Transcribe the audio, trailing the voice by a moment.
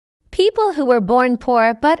People who were born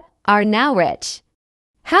poor but are now rich.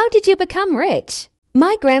 How did you become rich?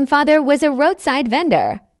 My grandfather was a roadside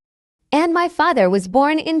vendor, and my father was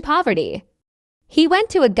born in poverty. He went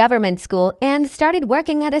to a government school and started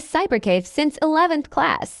working at a cybercafe since 11th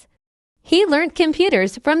class. He learned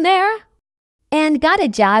computers from there and got a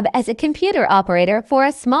job as a computer operator for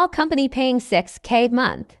a small company paying $6,000 a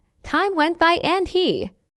month. Time went by and he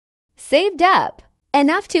saved up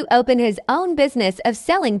enough to open his own business of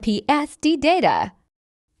selling PSD data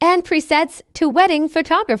and presets to wedding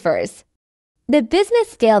photographers. The business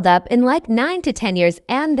scaled up in like 9 to 10 years,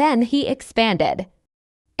 and then he expanded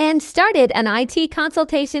and started an IT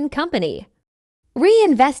consultation company.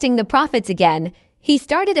 Reinvesting the profits again, he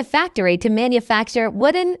started a factory to manufacture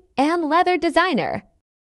wooden and leather designer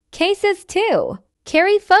cases too,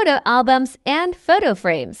 carry photo albums and photo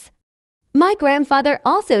frames. My grandfather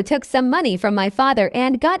also took some money from my father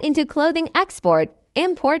and got into clothing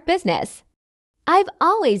export-import business. I've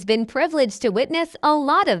always been privileged to witness a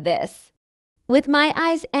lot of this with my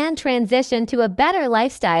eyes and transition to a better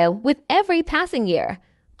lifestyle with every passing year.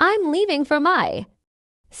 I'm leaving for my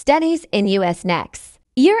studies in US next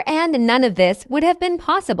year, and none of this would have been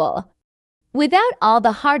possible without all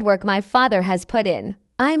the hard work my father has put in.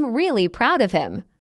 I'm really proud of him.